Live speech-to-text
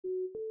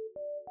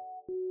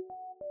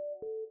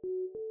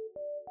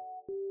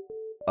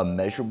A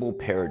measurable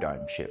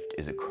paradigm shift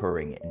is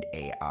occurring in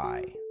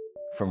AI.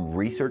 From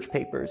research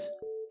papers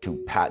to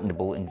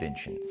patentable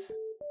inventions.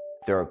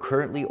 There are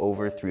currently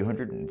over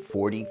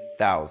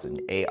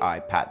 340,000 AI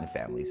patent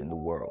families in the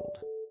world.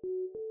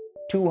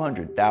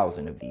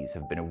 200,000 of these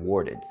have been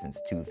awarded since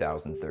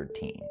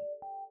 2013.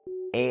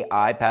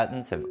 AI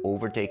patents have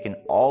overtaken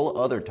all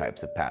other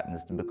types of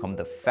patents to become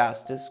the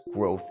fastest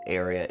growth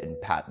area in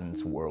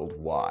patents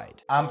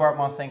worldwide. I'm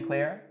Bart St.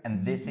 Clair,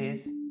 and this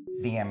is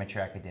The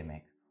Amateur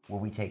Academic, where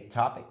we take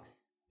topics,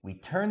 we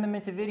turn them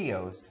into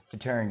videos to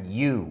turn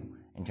you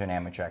into an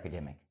amateur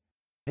academic.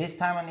 This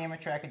time on The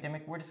Amateur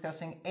Academic, we're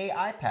discussing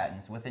AI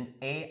patents with an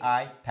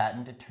AI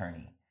patent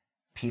attorney,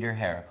 Peter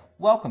Herre.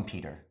 Welcome,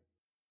 Peter.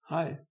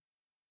 Hi.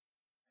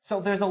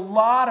 So there's a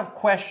lot of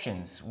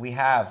questions we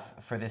have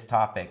for this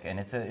topic, and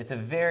it's a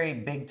very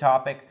big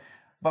topic.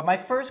 But my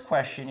first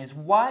question is,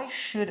 why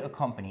should a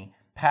company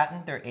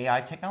patent their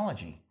AI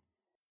technology?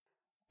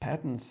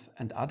 Patents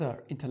and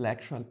other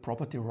intellectual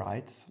property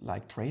rights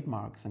like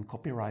trademarks and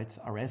copyrights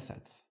are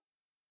assets.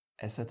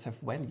 Assets have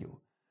value.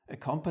 A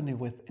company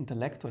with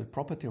intellectual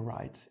property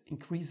rights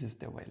increases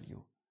their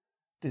value.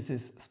 This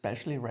is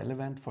especially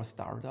relevant for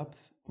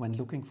startups when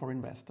looking for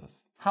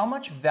investors. How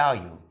much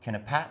value can a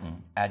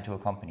patent add to a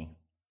company?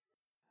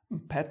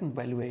 Patent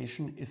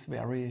valuation is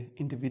very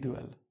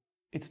individual.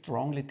 It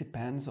strongly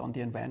depends on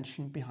the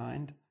invention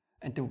behind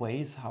and the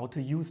ways how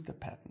to use the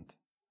patent.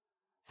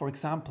 For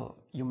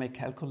example, you may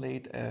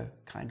calculate a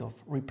kind of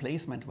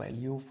replacement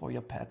value for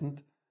your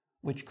patent,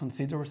 which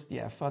considers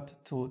the effort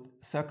to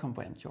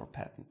circumvent your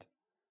patent.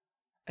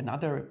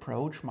 Another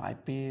approach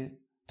might be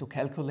to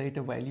calculate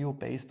a value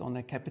based on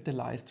a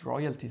capitalized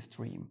royalty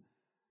stream.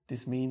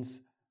 This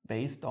means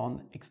based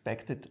on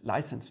expected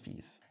license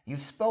fees.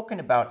 You've spoken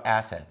about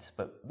assets,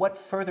 but what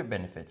further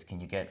benefits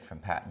can you get from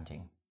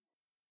patenting?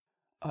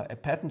 A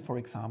patent, for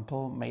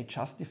example, may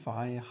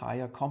justify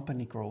higher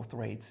company growth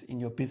rates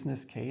in your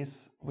business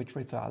case, which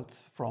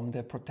results from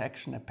the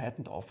protection a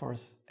patent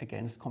offers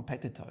against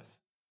competitors.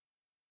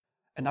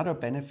 Another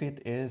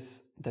benefit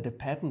is that a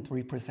patent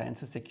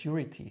represents a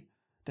security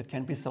that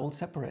can be sold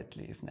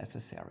separately if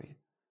necessary.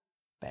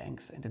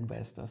 Banks and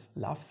investors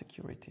love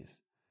securities.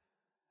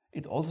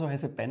 It also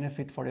has a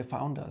benefit for the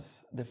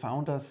founders. The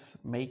founders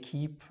may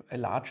keep a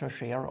larger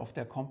share of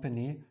their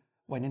company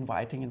when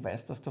inviting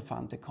investors to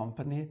fund the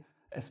company,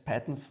 as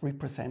patents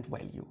represent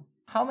value.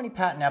 How many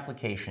patent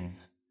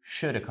applications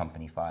should a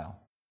company file?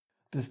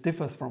 This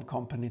differs from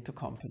company to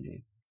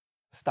company.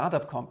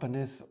 Startup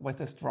companies with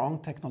a strong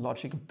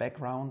technological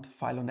background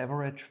file on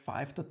average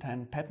 5 to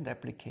 10 patent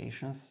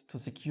applications to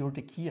secure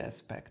the key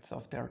aspects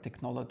of their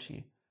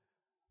technology.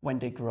 When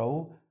they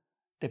grow,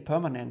 they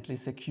permanently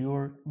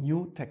secure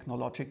new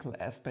technological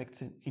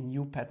aspects in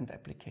new patent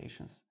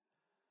applications.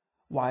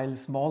 While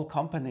small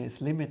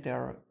companies limit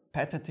their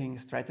patenting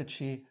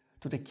strategy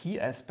to the key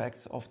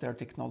aspects of their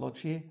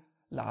technology,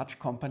 large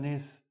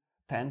companies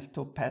tend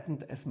to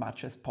patent as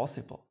much as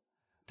possible.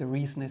 The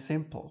reason is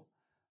simple.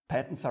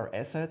 Patents are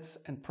assets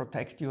and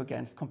protect you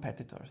against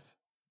competitors.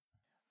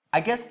 I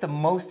guess the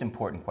most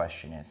important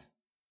question is,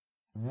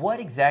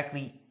 what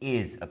exactly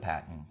is a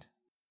patent?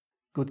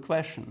 Good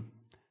question.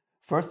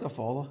 First of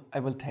all, I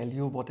will tell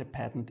you what a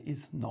patent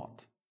is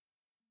not.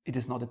 It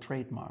is not a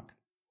trademark.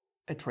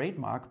 A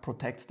trademark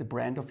protects the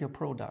brand of your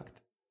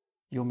product.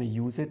 You may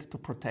use it to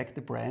protect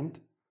the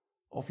brand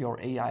of your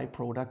AI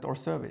product or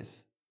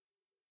service.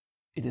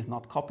 It is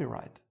not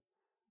copyright.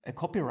 A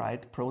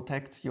copyright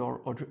protects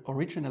your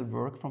original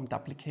work from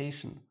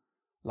duplication,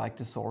 like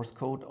the source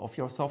code of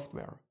your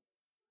software.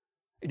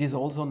 It is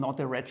also not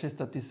a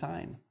registered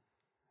design.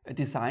 A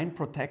design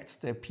protects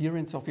the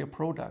appearance of your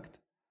product.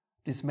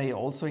 This may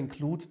also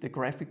include the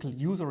graphical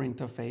user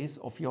interface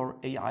of your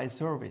AI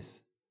service.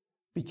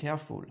 Be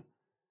careful.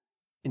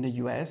 In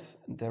the US,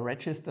 the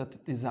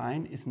registered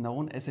design is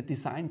known as a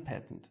design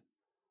patent,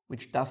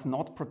 which does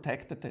not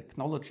protect the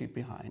technology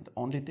behind,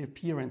 only the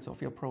appearance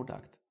of your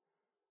product.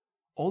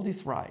 All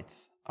these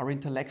rights are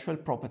intellectual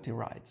property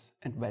rights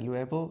and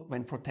valuable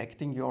when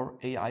protecting your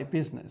AI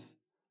business.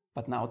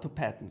 But now to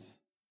patents.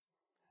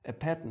 A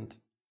patent,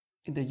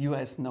 in the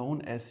US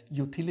known as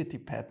utility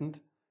patent,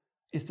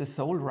 is the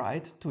sole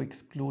right to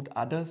exclude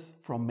others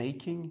from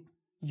making,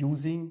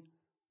 using,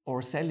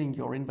 or selling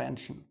your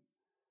invention.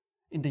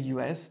 In the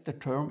US, the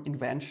term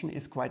invention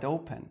is quite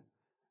open,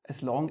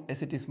 as long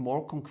as it is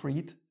more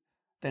concrete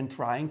than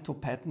trying to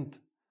patent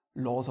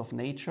laws of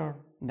nature,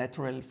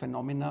 natural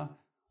phenomena,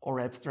 or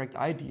abstract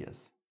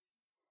ideas.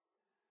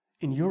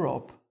 In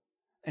Europe,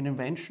 an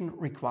invention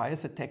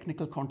requires a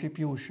technical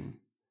contribution.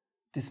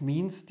 This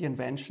means the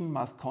invention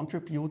must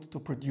contribute to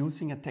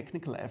producing a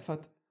technical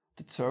effort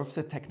that serves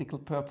a technical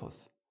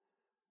purpose.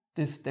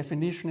 This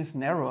definition is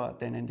narrower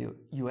than in the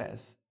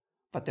US,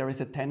 but there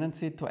is a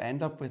tendency to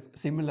end up with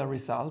similar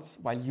results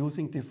while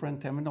using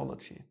different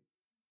terminology.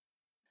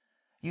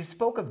 You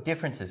spoke of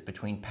differences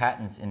between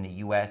patents in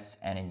the US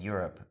and in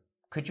Europe.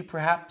 Could you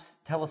perhaps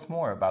tell us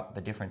more about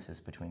the differences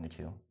between the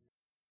two?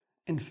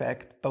 In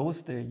fact,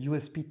 both the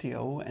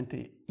USPTO and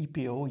the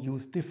EPO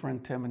use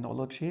different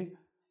terminology,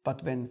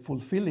 But when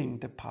fulfilling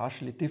the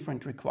partially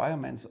different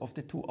requirements of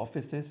the two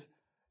offices,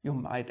 you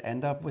might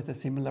end up with a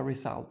similar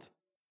result.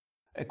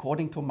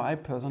 According to my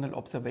personal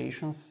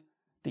observations,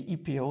 the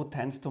EPO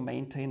tends to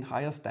maintain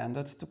higher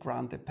standards to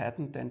grant a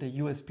patent than the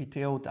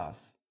USPTO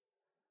does.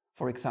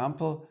 For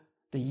example,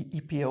 the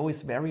EPO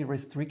is very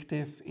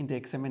restrictive in the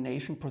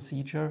examination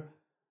procedure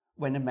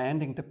when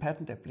amending the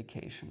patent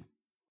application.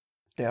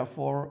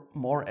 Therefore,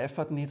 more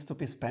effort needs to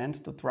be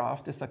spent to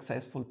draft a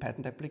successful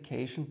patent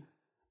application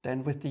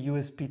than with the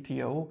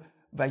USPTO,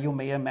 where you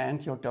may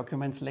amend your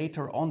documents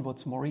later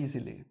onwards more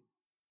easily.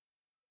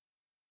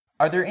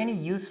 Are there any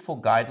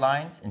useful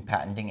guidelines in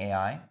patenting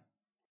AI?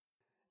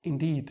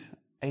 Indeed,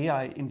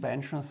 AI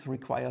inventions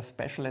require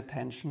special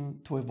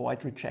attention to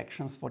avoid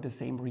rejections for the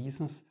same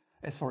reasons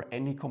as for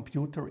any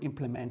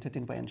computer-implemented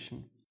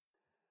invention.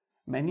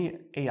 Many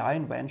AI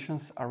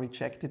inventions are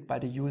rejected by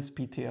the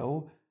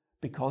USPTO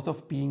because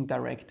of being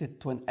directed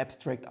to an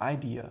abstract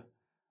idea,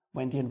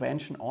 when the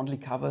invention only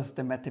covers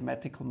the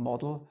mathematical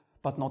model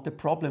but not the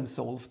problem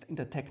solved in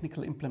the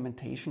technical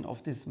implementation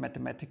of this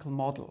mathematical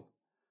model.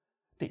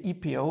 The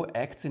EPO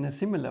acts in a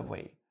similar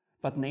way,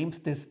 but names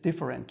this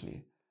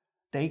differently.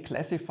 They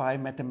classify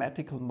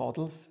mathematical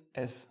models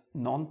as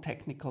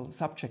non-technical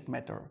subject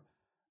matter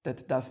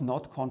that does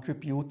not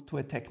contribute to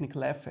a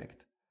technical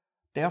effect.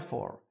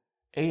 Therefore,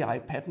 AI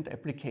patent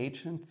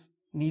applications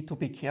need to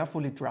be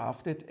carefully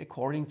drafted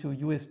according to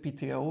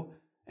USPTO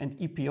and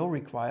EPO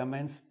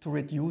requirements to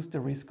reduce the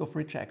risk of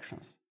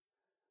rejections.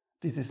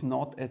 This is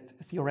not a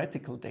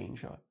theoretical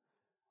danger.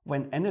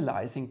 When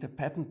analyzing the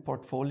patent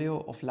portfolio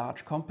of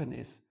large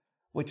companies,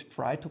 which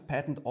try to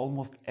patent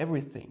almost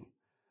everything,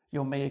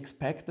 you may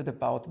expect that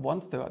about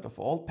 1/3 of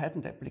all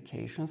patent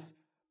applications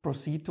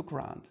proceed to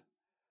grant.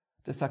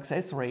 The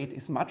success rate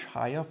is much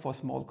higher for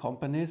small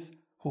companies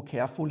who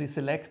carefully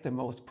select the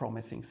most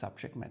promising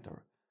subject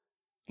matter.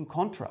 In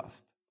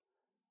contrast,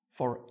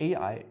 for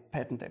AI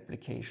patent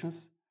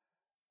applications,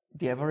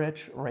 the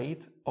average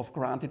rate of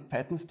granted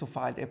patents to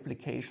filed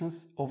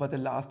applications over the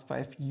last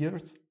 5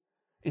 years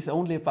is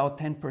only about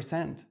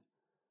 10%.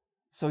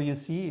 So you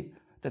see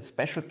that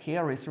special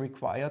care is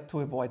required to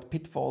avoid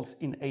pitfalls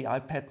in AI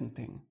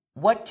patenting.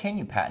 What can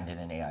you patent in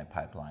an AI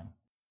pipeline?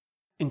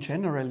 In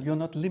general, you're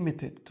not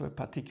limited to a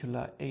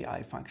particular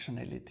AI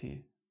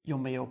functionality. You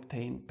may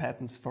obtain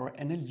patents for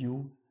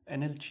NLU,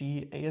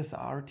 NLG,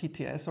 ASR,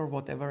 TTS, or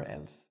whatever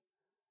else.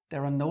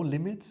 There are no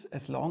limits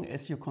as long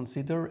as you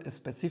consider a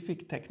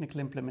specific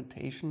technical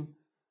implementation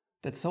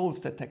that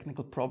solves the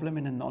technical problem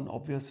in a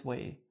non-obvious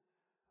way.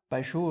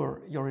 By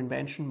sure, your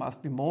invention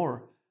must be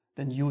more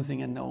than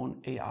using a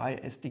known AI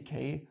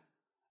SDK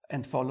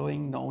and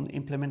following known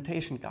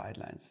implementation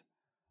guidelines.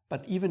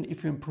 But even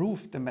if you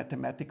improve the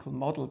mathematical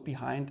model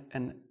behind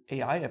an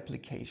AI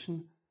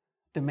application,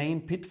 the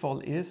main pitfall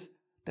is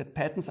that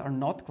patents are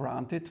not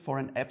granted for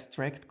an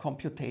abstract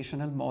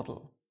computational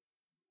model.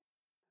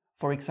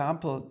 For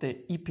example,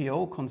 the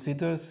EPO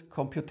considers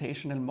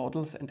computational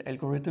models and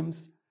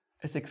algorithms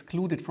as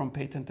excluded from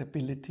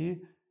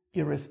patentability,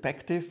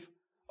 irrespective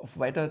of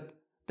whether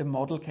the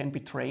model can be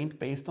trained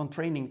based on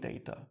training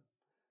data.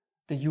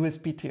 The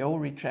USPTO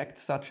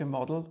rejects such a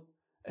model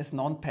as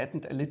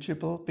non-patent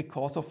eligible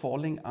because of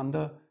falling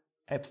under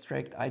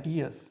abstract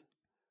ideas.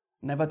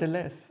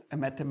 Nevertheless, a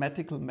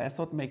mathematical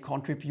method may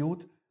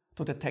contribute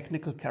to the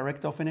technical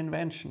character of an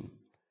invention.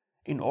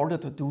 In order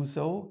to do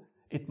so,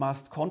 it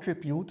must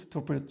contribute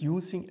to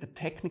producing a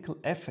technical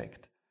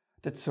effect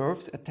that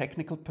serves a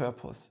technical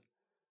purpose.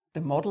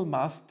 The model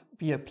must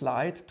be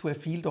applied to a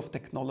field of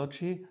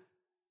technology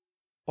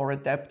or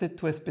adapted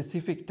to a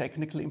specific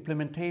technical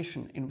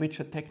implementation in which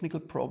a technical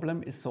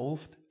problem is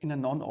solved in a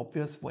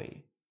non-obvious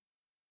way.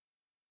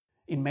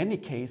 In many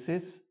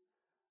cases,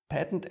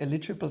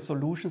 patent-eligible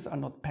solutions are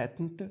not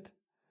patented,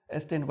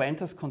 as the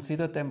inventors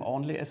consider them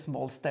only as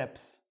small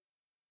steps.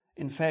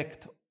 In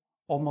fact,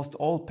 almost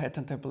all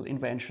patentable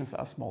inventions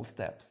are small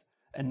steps,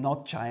 and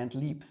not giant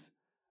leaps.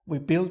 We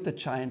build the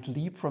giant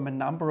leap from a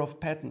number of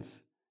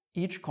patents,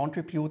 each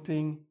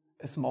contributing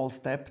a small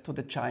step to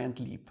the giant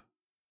leap.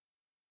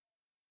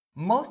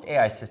 Most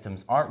AI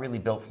systems aren't really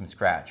built from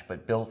scratch,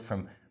 but built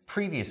from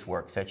previous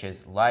work such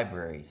as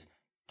libraries.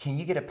 Can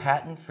you get a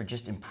patent for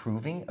just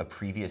improving a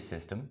previous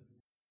system?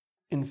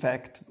 In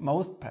fact,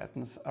 most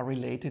patents are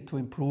related to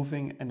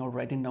improving an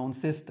already known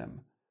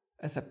system,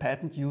 as a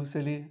patent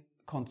usually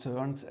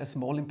concerns a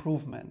small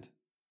improvement.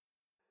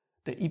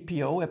 The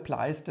EPO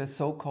applies the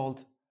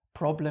so-called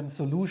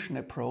problem-solution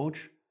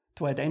approach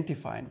to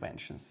identify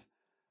inventions.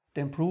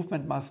 The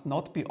improvement must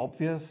not be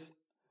obvious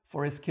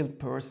for a skilled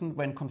person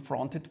when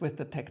confronted with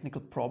the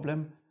technical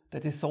problem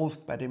that is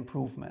solved by the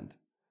improvement.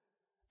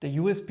 The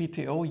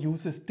USPTO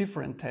uses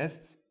different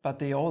tests, but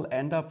they all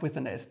end up with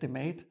an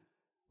estimate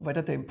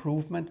whether the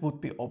improvement would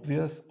be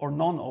obvious or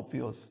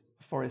non-obvious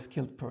for a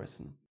skilled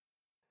person.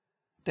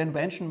 The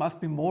invention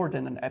must be more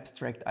than an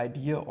abstract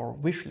idea or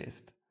wish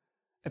list.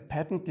 A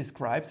patent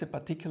describes a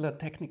particular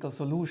technical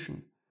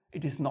solution.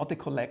 It is not a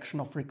collection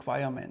of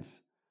requirements,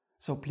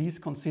 so please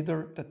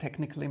consider the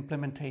technical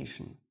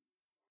implementation.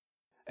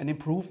 An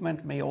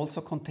improvement may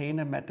also contain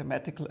a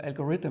mathematical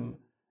algorithm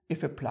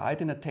if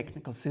applied in a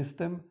technical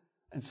system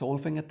and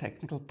solving a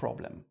technical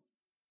problem.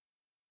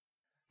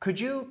 Could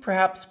you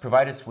perhaps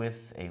provide us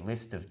with a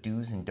list of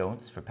do's and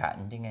don'ts for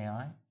patenting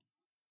AI?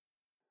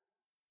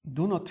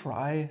 Do not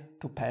try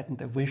to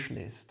patent a wish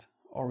list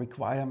or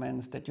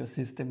requirements that your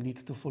system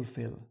needs to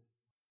fulfill.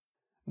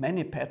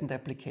 Many patent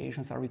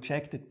applications are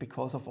rejected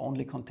because of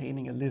only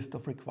containing a list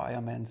of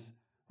requirements,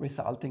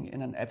 resulting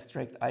in an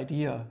abstract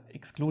idea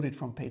excluded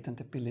from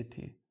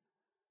patentability.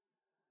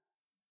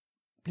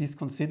 Please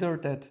consider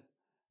that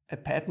a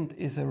patent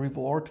is a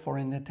reward for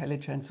an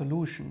intelligent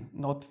solution,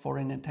 not for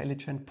an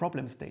intelligent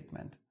problem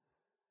statement.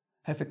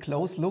 Have a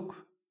close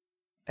look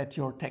at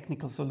your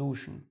technical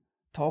solution.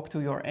 Talk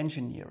to your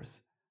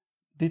engineers.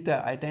 Did they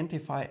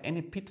identify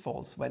any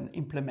pitfalls when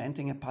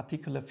implementing a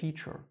particular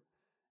feature?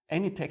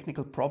 Any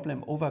technical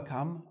problem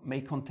overcome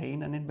may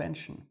contain an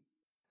invention.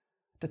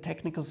 The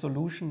technical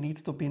solution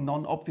needs to be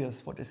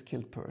non-obvious for the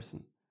skilled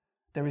person.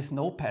 There is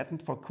no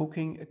patent for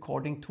cooking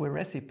according to a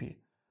recipe,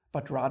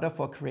 but rather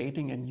for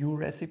creating a new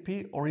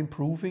recipe or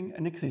improving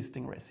an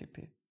existing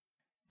recipe.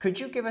 Could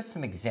you give us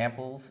some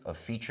examples of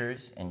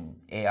features in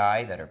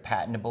AI that are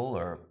patentable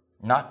or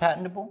not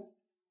patentable?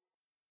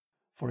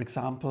 For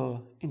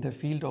example, in the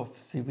field of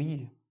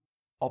CV,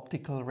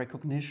 optical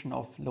recognition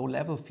of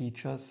low-level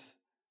features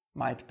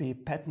might be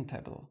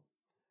patentable.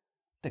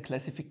 The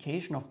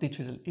classification of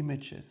digital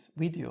images,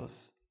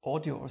 videos,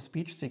 audio or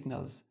speech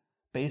signals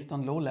based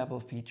on low-level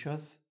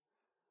features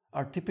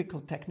are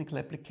typical technical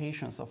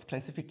applications of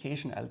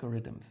classification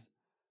algorithms.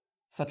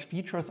 Such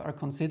features are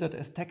considered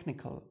as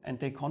technical and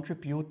they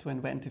contribute to an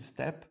inventive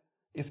step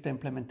if the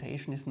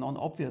implementation is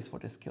non-obvious for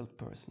the skilled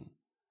person.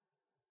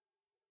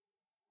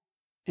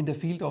 In the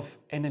field of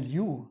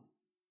NLU,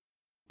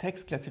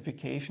 text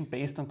classification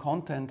based on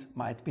content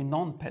might be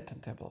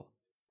non-patentable.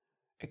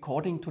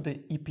 According to the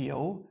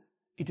EPO,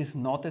 it is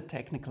not a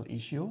technical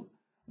issue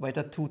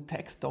whether two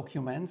text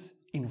documents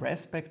in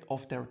respect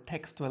of their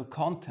textual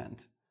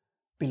content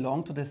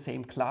belong to the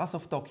same class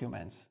of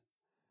documents.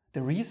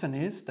 The reason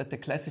is that the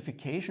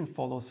classification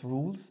follows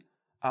rules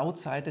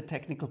outside the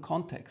technical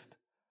context.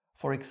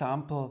 For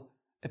example,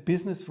 a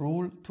business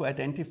rule to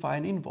identify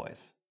an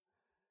invoice.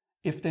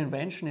 If the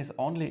invention is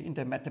only in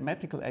the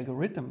mathematical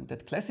algorithm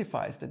that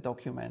classifies the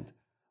document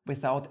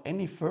without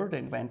any further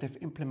inventive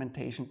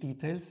implementation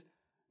details,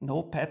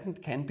 no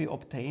patent can be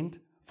obtained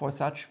for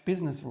such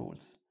business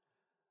rules.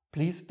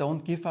 Please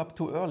don't give up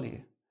too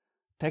early.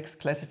 Text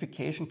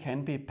classification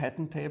can be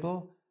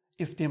patentable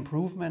if the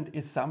improvement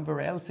is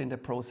somewhere else in the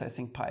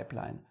processing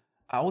pipeline,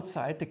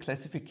 outside the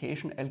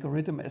classification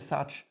algorithm as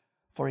such.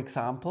 For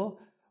example,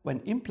 when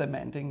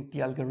implementing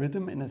the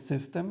algorithm in a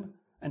system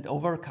and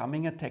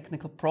overcoming a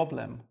technical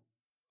problem.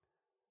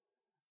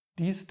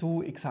 These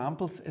two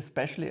examples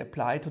especially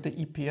apply to the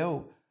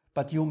EPO,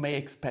 but you may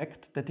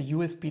expect that the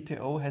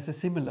USPTO has a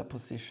similar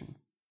position.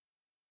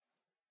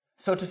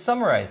 So to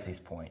summarize these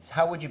points,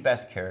 how would you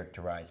best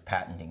characterize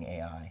patenting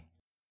AI?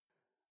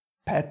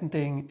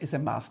 Patenting is a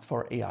must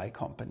for AI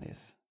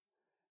companies.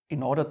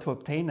 In order to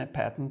obtain a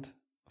patent,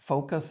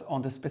 focus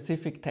on the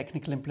specific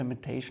technical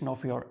implementation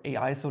of your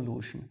AI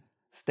solution.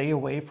 Stay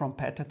away from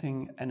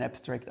patenting an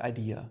abstract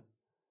idea.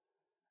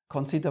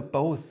 Consider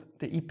both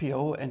the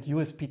EPO and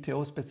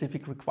USPTO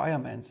specific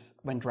requirements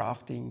when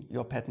drafting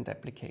your patent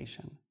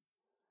application.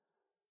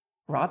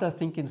 Rather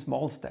think in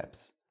small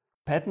steps.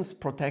 Patents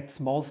protect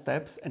small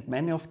steps and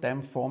many of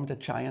them form the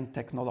giant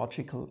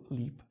technological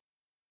leap.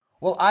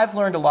 Well, I've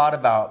learned a lot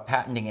about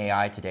patenting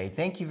AI today.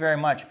 Thank you very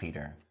much,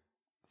 Peter.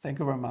 Thank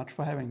you very much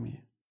for having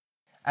me.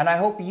 And I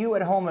hope you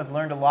at home have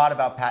learned a lot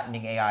about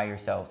patenting AI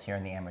yourselves here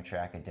in the Amateur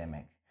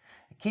Academic.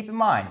 Keep in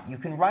mind, you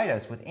can write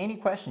us with any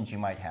questions you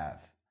might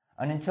have.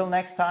 And until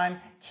next time,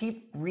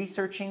 keep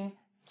researching,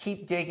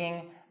 keep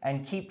digging,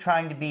 and keep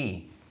trying to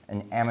be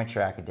an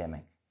amateur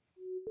academic.